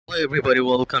Hello everybody,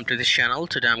 welcome to this channel.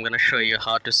 Today I'm going to show you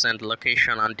how to send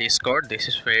location on Discord. This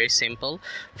is very simple.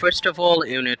 First of all,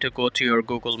 you need to go to your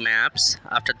Google Maps.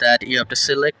 After that, you have to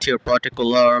select your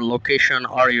particular location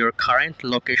or your current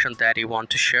location that you want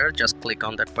to share. Just click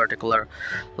on that particular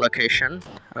location.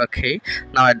 Okay,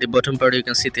 now at the bottom part you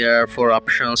can see there are four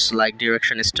options like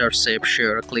direction, start, save,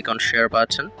 share. Click on share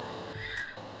button.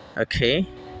 Okay,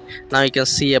 now you can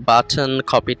see a button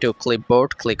copy to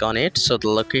clipboard. Click on it. So the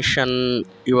location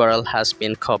URL has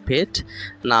been copied.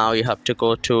 Now you have to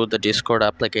go to the Discord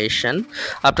application.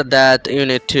 After that, you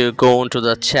need to go into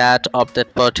the chat of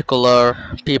that particular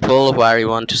people where you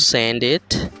want to send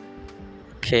it.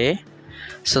 Okay,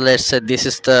 so let's say this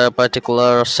is the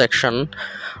particular section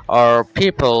or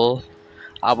people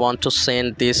I want to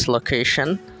send this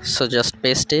location, so just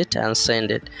paste it and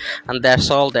send it, and that's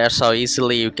all. That's how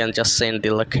easily you can just send the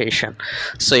location.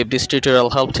 So if this tutorial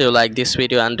helped you, like this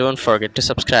video and don't forget to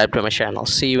subscribe to my channel.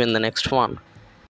 See you in the next one.